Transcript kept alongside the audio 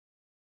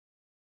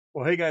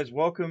Well, hey guys,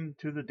 welcome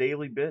to the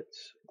Daily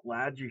Bits.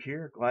 Glad you're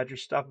here. Glad you're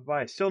stopping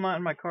by. Still not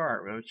in my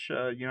car, which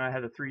I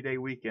had a 3-day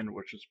weekend,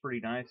 which was pretty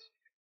nice.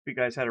 Hope you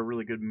guys had a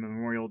really good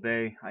Memorial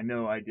Day. I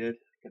know I did.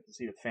 Got to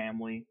see the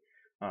family.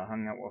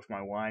 Hung out with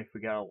my wife. We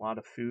got a lot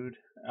of food.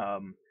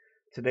 Um,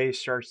 Today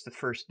starts the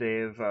first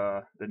day of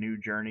the new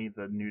journey,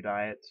 the new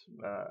diet.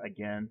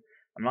 Again,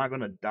 I'm not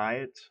going to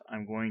diet.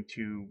 I'm going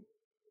to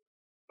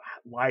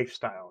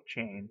lifestyle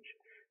change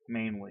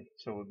mainly.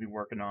 So we'll be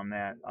working on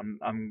that.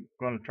 I'm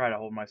going to try to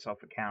hold myself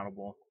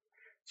accountable.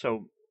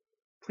 So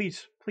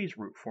please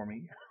root for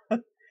me.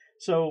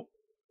 So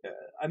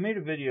I made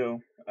a video,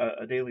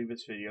 a daily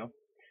bits video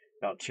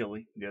about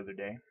chili the other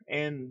day,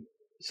 and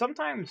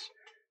sometimes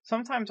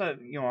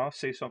I'll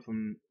say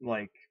something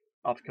like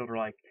off kilter,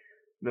 like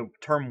the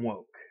term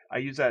woke. I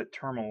use that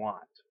term a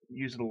lot.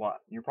 Use it a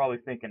lot. You're probably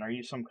thinking, are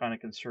you some kind of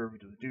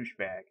conservative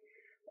douchebag?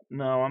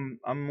 No,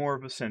 I'm more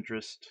of a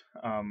centrist.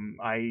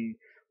 I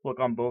look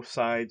on both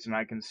sides and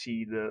I can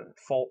see the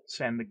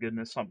faults and the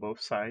goodness on both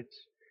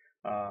sides.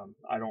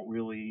 I don't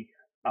really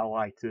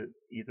ally to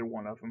either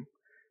one of them.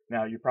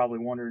 Now you're probably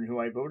wondering who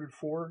I voted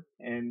for,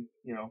 and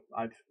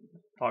I've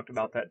talked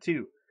about that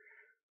too.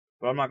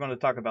 But I'm not going to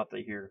talk about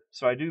that here.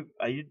 So I do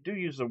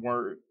use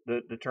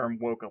the term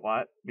woke a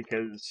lot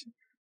because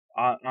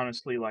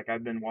honestly, like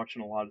I've been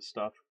watching a lot of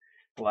stuff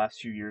the last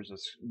few years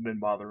that's been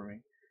bothering me.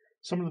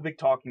 Some of the big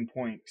talking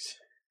points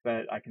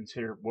that I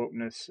consider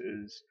wokeness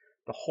is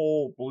the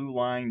whole blue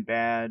line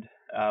bad,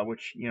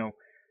 which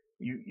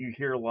you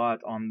hear a lot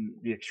on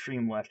the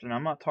extreme left, and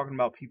I'm not talking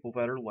about people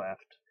that are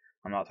left.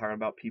 I'm not talking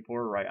about people who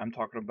are right. I'm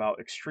talking about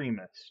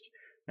extremists.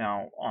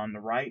 Now, on the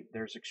right,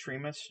 there's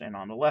extremists, and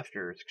on the left,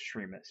 there's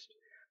extremists.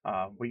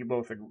 We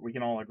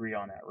can all agree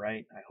on that,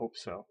 right? I hope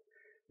so.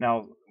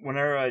 Now,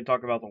 whenever I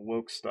talk about the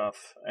woke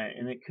stuff,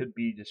 and it could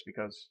be just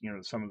because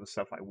some of the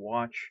stuff I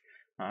watch,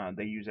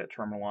 they use that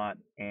term a lot,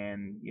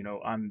 and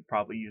I'm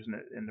probably using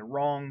it in the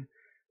wrong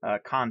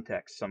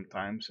context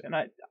sometimes, and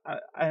I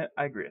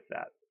agree with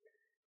that.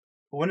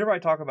 But whenever I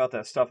talk about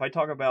that stuff, I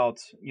talk about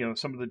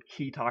some of the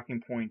key talking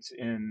points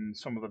in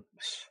some of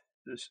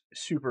the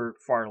super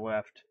far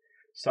left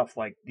stuff,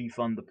 like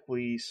defund the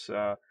police,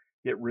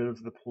 get rid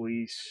of the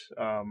police.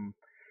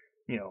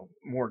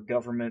 More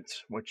government,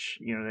 which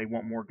they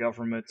want more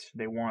government.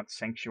 They want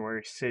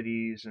sanctuary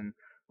cities and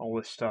all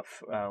this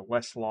stuff.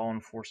 Less law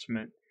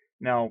enforcement.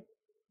 Now,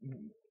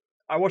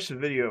 I watched the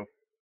video.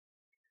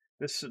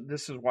 This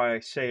is why I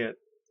say it.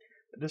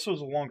 This was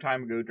a long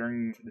time ago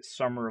during the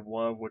Summer of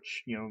Love,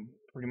 which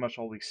pretty much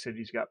all these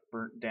cities got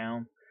burnt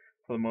down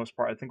for the most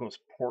part. I think it was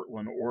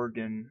Portland,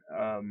 Oregon.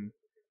 I'm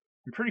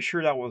pretty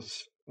sure that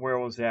was where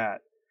it was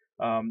at.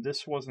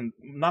 This wasn't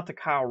not the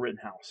Kyle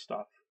Rittenhouse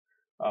stuff.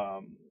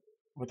 Um,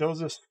 but there was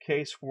this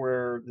case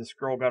where this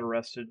girl got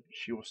arrested.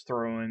 She was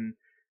throwing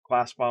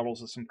glass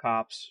bottles at some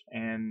cops,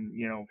 and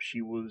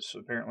she was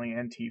apparently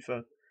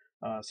Antifa.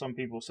 Some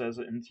people says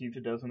that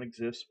Antifa doesn't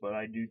exist, but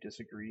I do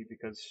disagree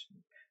because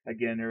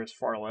again, there's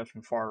far left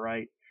and far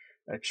right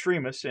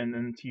extremists, and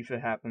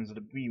Antifa happens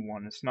to be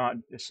one. It's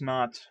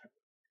not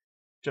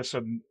just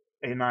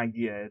an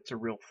idea. It's a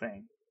real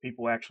thing.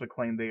 People actually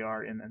claim they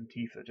are in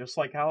Antifa, just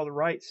like how the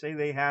right say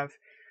they have.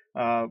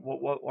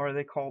 What are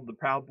they called? The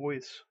Proud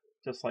Boys,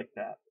 just like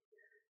that.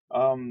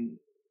 Um,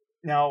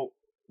 Now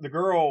the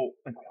girl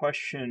in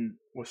question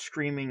was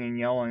screaming and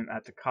yelling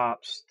at the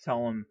cops,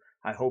 telling,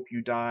 "I hope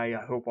you die.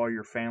 I hope all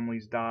your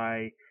families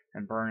die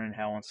and burn in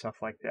hell," and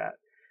stuff like that.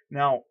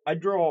 Now I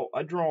draw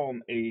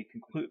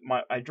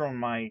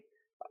my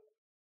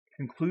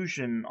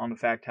conclusion on the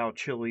fact how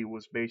Chile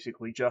was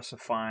basically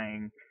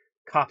justifying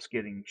cops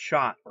getting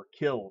shot or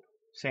killed,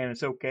 saying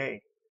it's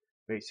okay,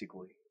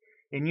 basically.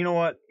 And you know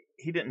what?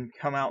 He didn't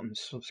come out and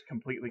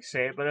completely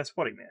say it, but that's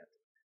what he meant.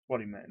 What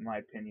he meant, in my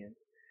opinion.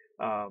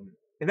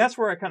 And that's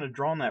where I kind of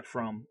drawn that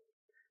from.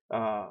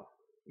 Uh,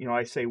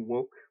 I say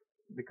woke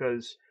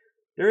because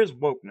there is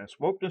wokeness.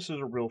 Wokeness is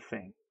a real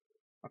thing.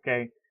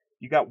 Okay,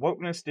 you got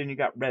wokeness, then you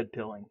got red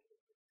pilling.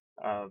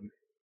 Um,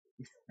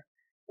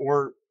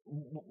 or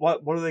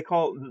what do they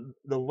call it?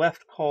 The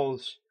left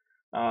calls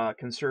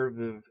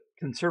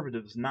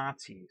conservatives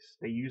Nazis.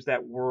 They use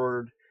that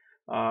word,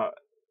 uh,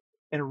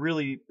 and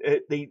really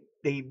they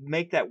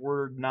make that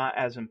word not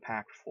as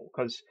impactful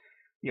because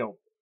you know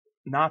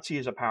Nazi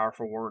is a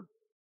powerful word.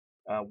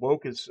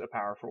 Woke is a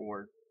powerful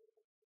word,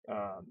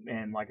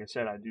 and like I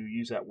said, I do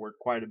use that word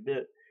quite a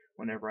bit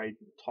whenever I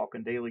talk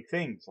in daily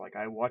things. Like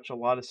I watch a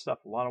lot of stuff,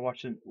 a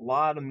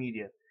lot of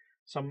media,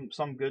 some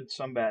good,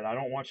 some bad. I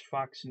don't watch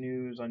Fox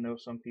News. I know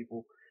some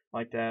people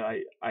like that.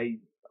 I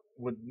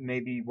would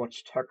maybe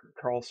watch Tucker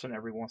Carlson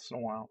every once in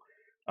a while.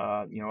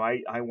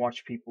 I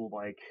watch people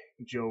like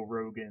Joe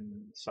Rogan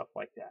and stuff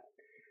like that.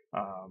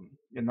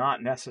 And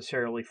not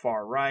necessarily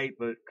far right,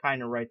 but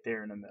kind of right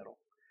there in the middle.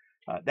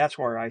 That's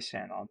where I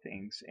stand on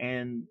things.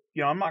 And,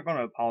 I'm not going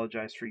to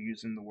apologize for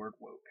using the word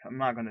woke. I'm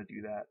not going to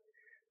do that.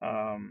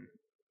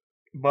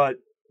 But,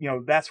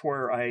 that's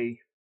where I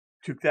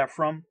took that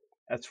from.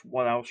 That's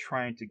what I was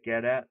trying to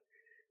get at.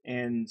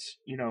 And,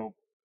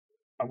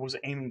 I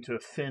wasn't aiming to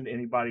offend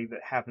anybody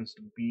that happens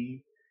to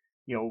be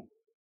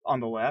on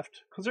the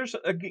left, because there's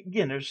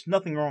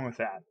nothing wrong with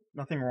that.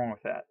 Nothing wrong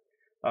with that.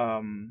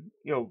 You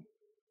know,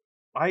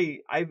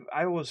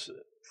 I was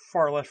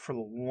far left for the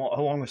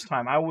longest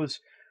time. I was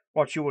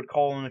what you would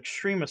call an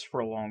extremist for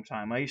a long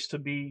time. I used to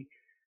be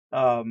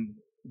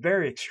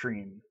very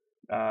extreme,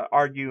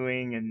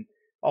 arguing and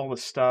all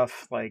this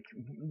stuff, like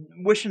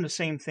wishing the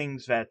same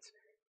things that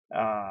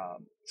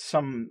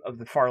some of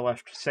the far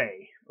left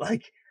say.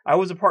 Like I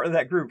was a part of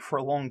that group for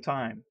a long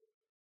time,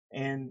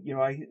 and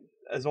I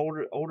as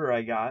older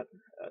I got,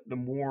 the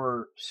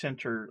more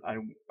center I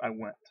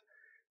went.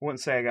 I wouldn't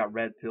say I got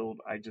red pilled.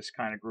 I just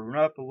kind of grew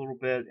up a little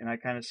bit, and I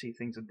kind of see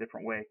things a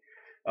different way.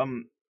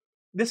 Um,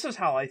 this is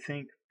how I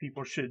think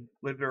people should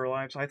live their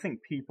lives. I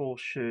think people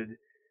should,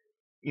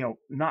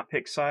 not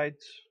pick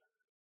sides.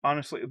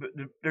 Honestly, but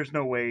there's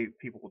no way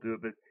people will do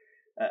it. But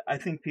I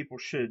think people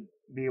should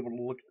be able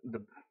to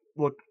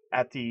look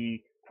at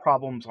the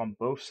problems on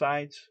both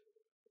sides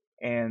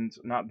and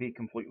not be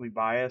completely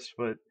biased.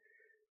 But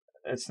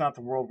it's not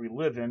the world we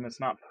live in. It's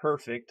not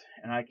perfect,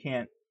 and I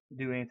can't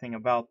do anything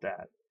about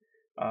that.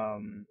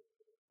 Um,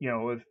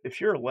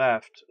 if you're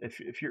left,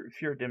 if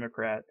you're a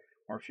Democrat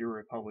or if you're a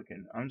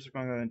Republican, I'm just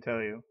going to go and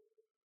tell you,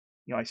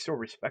 I still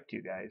respect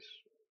you guys.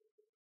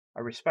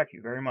 I respect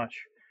you very much,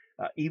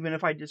 even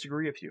if I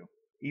disagree with you.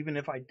 Even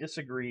if I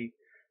disagree,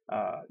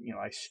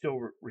 I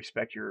still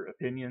respect your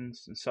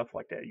opinions and stuff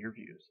like that, your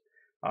views.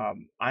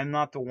 I'm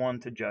not the one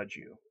to judge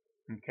you.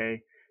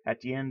 Okay,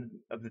 at the end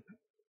of the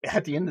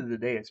at the end of the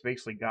day, it's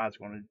basically God's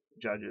going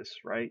to judge us,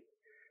 right?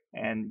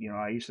 And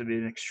I used to be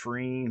an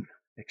extreme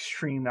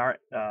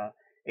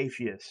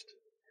atheist.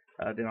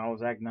 Then I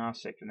was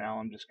agnostic, and now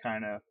I'm just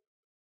kind of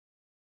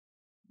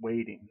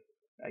waiting,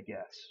 I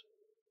guess.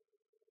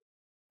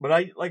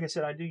 But like I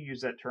said, I do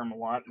use that term a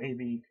lot.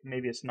 Maybe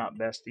it's not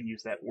best to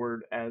use that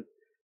word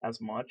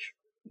as much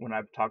when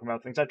I talk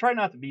about things. I try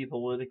not to be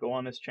political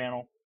on this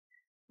channel.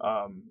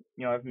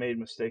 I've made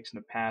mistakes in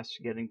the past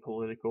getting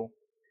political.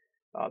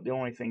 The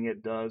only thing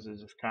it does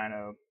is just kind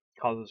of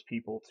causes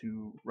people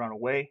to run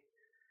away.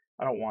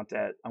 I don't want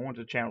that. I want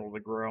the channel to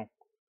grow.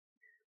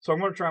 So I'm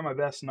going to try my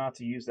best not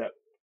to use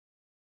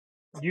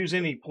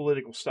any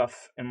political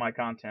stuff in my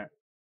content.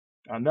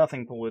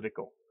 Nothing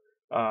political.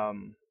 I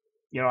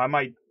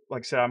might,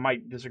 like I said, I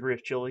might disagree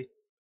with Chili,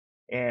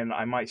 and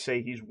I might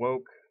say he's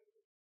woke.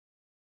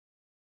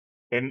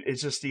 And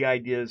it's just the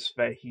ideas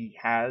that he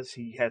has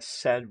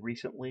said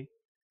recently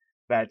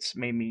that's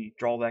made me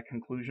draw that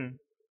conclusion.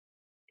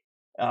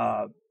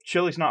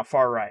 Chili's not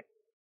far right.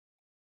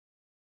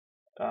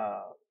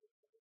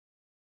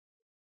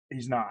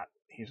 He's not.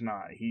 He's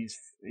not.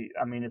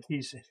 I mean, if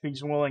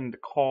he's willing to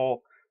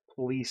call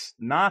police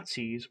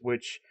Nazis,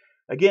 which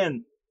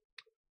again,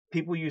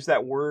 people use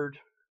that word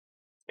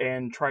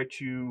and try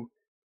to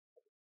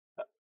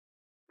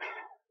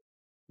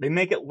they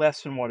make it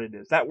less than what it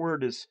is. That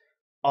word is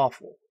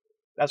awful.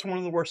 That's one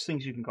of the worst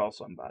things you can call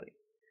somebody.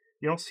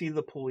 You don't see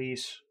the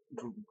police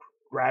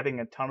grabbing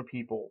a ton of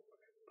people,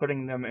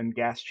 putting them in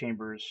gas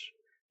chambers.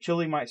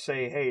 Chili might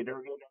say, hey, they're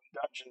going to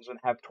dungeons and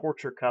have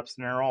torture cups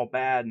and they're all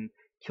bad and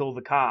kill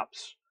the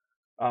cops.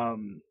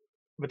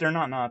 But they're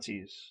not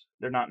Nazis.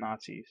 They're not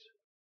Nazis.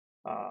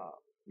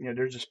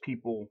 They're just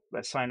people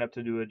that sign up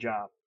to do a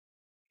job.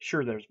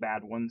 Sure, there's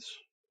bad ones.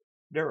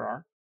 There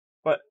are.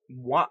 But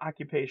what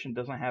occupation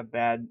doesn't have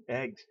bad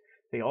eggs?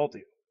 They all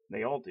do.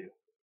 They all do.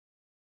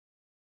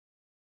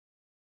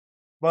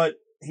 But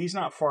he's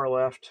not far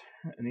left,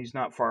 and he's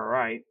not far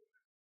right.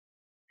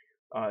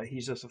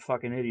 He's just a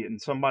fucking idiot.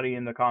 And somebody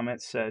in the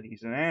comments said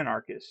he's an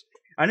anarchist.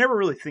 I never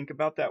really think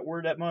about that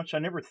word that much. I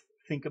never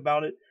think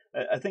about it.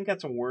 I think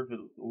that's a word that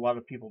a lot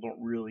of people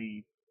don't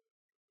really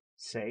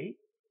say.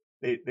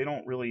 They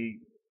don't really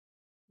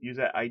use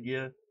that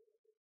idea.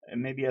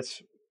 And maybe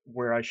that's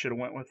where I should have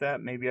went with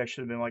that. Maybe I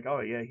should have been like, oh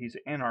yeah, he's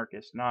an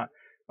anarchist, not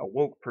a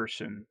woke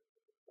person.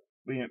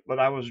 But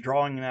I was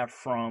drawing that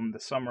from the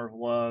Summer of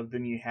Love.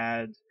 Then you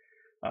had,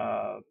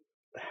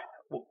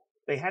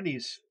 they had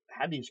these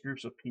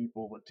groups of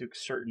people that took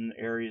certain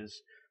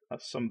areas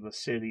of some of the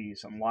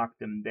cities and locked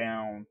them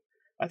down.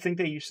 I think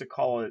they used to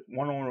call it,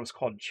 one was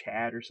called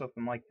Chad or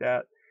something like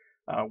that,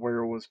 where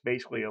it was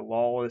basically a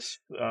lawless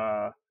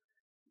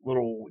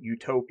little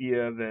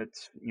utopia that,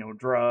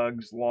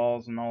 drugs,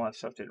 laws, and all that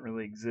stuff didn't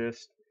really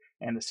exist.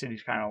 And the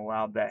cities kind of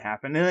allowed that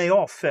happen. And they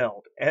all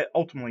failed.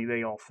 Ultimately,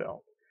 they all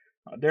failed.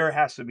 There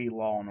has to be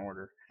law and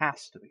order.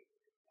 Has to be.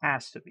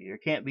 Has to be. There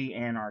can't be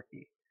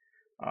anarchy.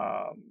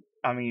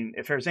 I mean,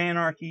 if there's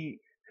anarchy,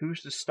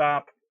 who's to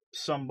stop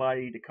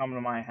somebody to come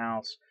to my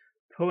house,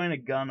 put a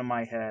gun to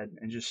my head,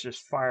 and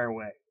just fire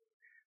away,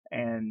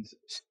 and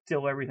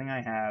steal everything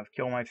I have,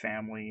 kill my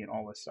family, and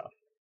all this stuff?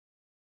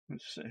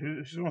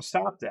 Who's going to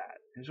stop that?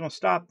 Who's going to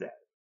stop that?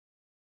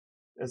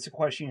 That's a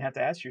question you have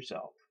to ask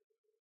yourself.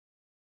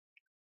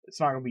 It's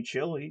not going to be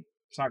Chile.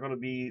 It's not going to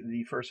be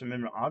the First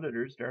Amendment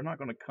auditors. They're not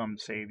going to come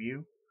save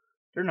you.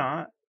 They're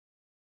not.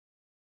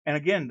 And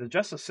again, the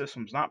justice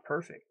system's not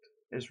perfect.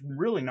 It's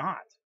really not.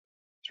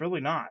 It's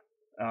really not.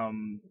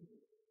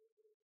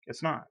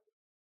 It's not.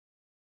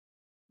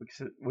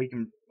 because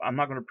I'm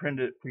not going to pretend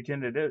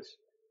it is,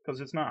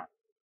 because it's not.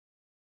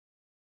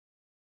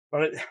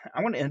 But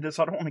I want to end this.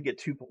 I don't want to get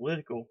too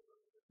political.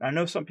 I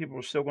know some people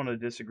are still going to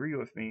disagree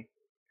with me.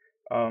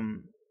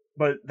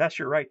 But that's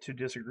your right to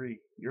disagree.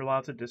 You're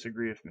allowed to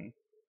disagree with me.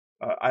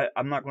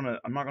 I'm not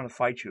gonna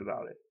fight you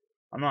about it.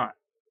 I'm not.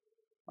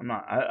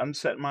 I'm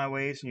setting my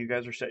ways, and you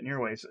guys are setting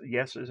your ways.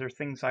 Yes, is there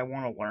things I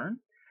want to learn?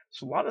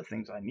 There's a lot of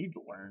things I need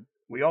to learn.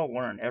 We all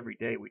learn every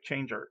day. We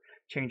change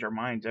our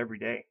minds every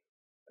day.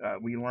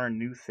 We learn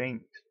new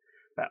things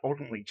that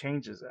ultimately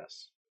changes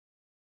us,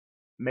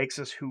 makes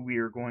us who we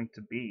are going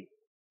to be.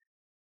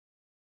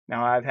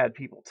 Now, I've had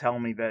people tell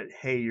me that,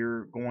 hey,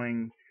 you're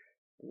going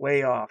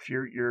way off.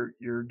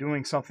 You're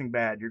doing something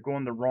bad. You're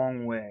going the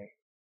wrong way.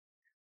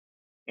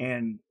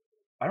 And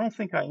I don't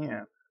think I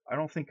am. I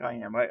don't think I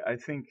am. I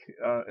think,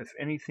 if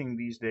anything,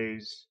 these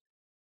days,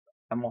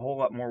 I'm a whole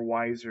lot more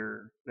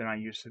wiser than I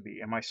used to be.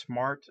 Am I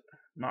smart?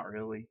 Not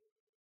really.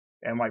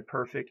 Am I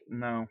perfect?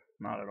 No,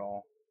 not at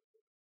all.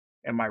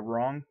 Am I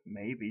wrong?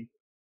 Maybe.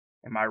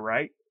 Am I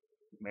right?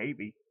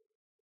 Maybe.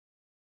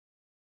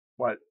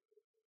 But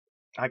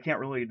I can't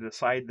really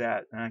decide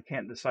that, and I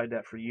can't decide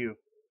that for you.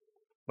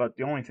 But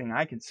the only thing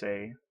I can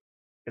say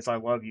is I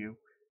love you,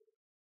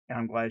 and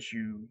I'm glad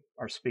you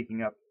are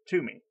speaking up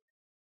to me.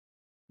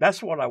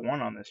 That's what I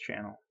want on this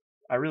channel.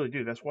 I really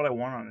do. That's what I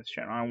want on this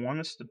channel. I want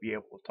us to be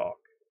able to talk.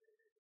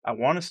 I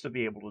want us to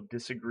be able to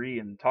disagree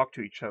and talk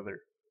to each other.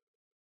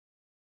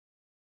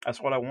 That's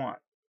what I want.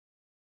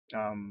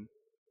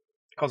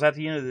 Because at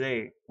the end of the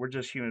day, we're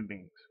just human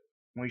beings.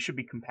 We should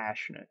be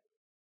compassionate,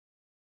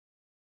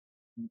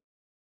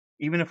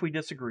 even if we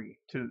disagree.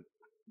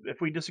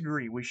 If we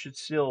disagree, we should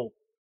still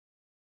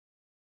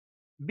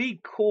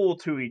be cool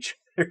to each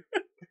other.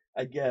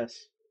 I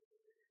guess.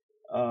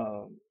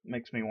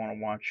 Makes me want to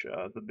watch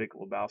The Big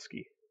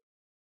Lebowski.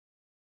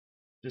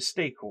 Just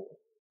stay cool.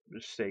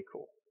 Just stay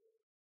cool.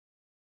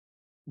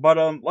 But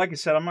like I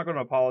said, I'm not going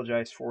to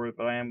apologize for it,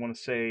 but I am going to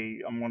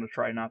say I'm going to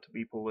try not to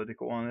be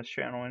political on this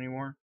channel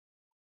anymore.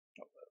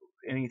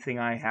 Anything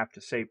I have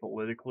to say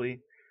politically,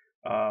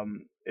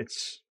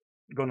 it's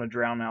going to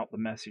drown out the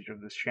message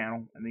of this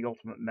channel. And the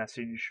ultimate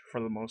message,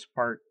 for the most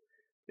part,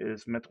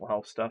 is mental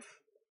health stuff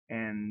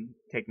and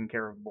taking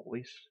care of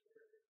bullies.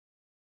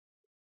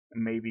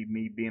 And maybe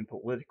me being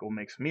political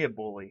makes me a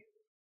bully.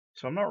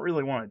 So I don't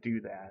really want to do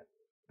that.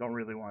 Don't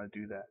really want to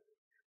do that.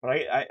 But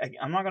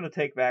I'm not going to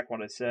take back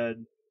what I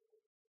said.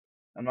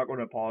 I'm not going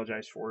to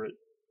apologize for it.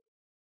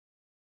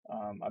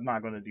 I'm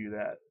not going to do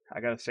that. I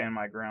got to stand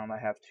my ground. I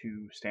have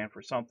to stand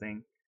for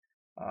something.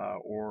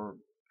 Or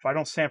if I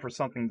don't stand for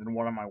something, then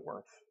what am I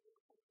worth?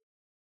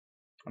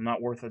 I'm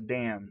not worth a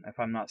damn if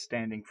I'm not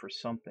standing for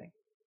something.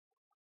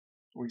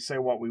 We say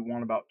what we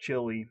want about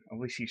Chili. At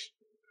least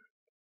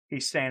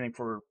he's standing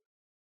for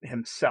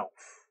himself,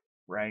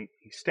 right?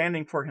 He's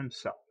standing for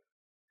himself.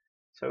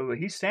 So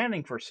he's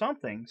standing for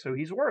something. So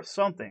he's worth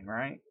something,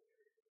 right?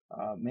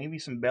 Maybe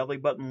some belly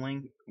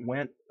button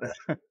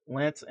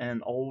lint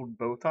and old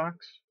Botox.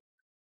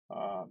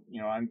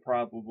 I'm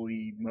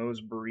probably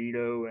Moe's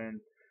Burrito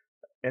and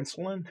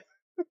insulin.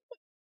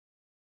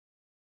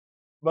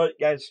 But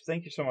guys,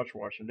 thank you so much for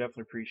watching.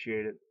 Definitely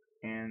appreciate it.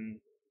 And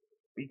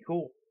be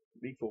cool.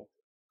 Be cool.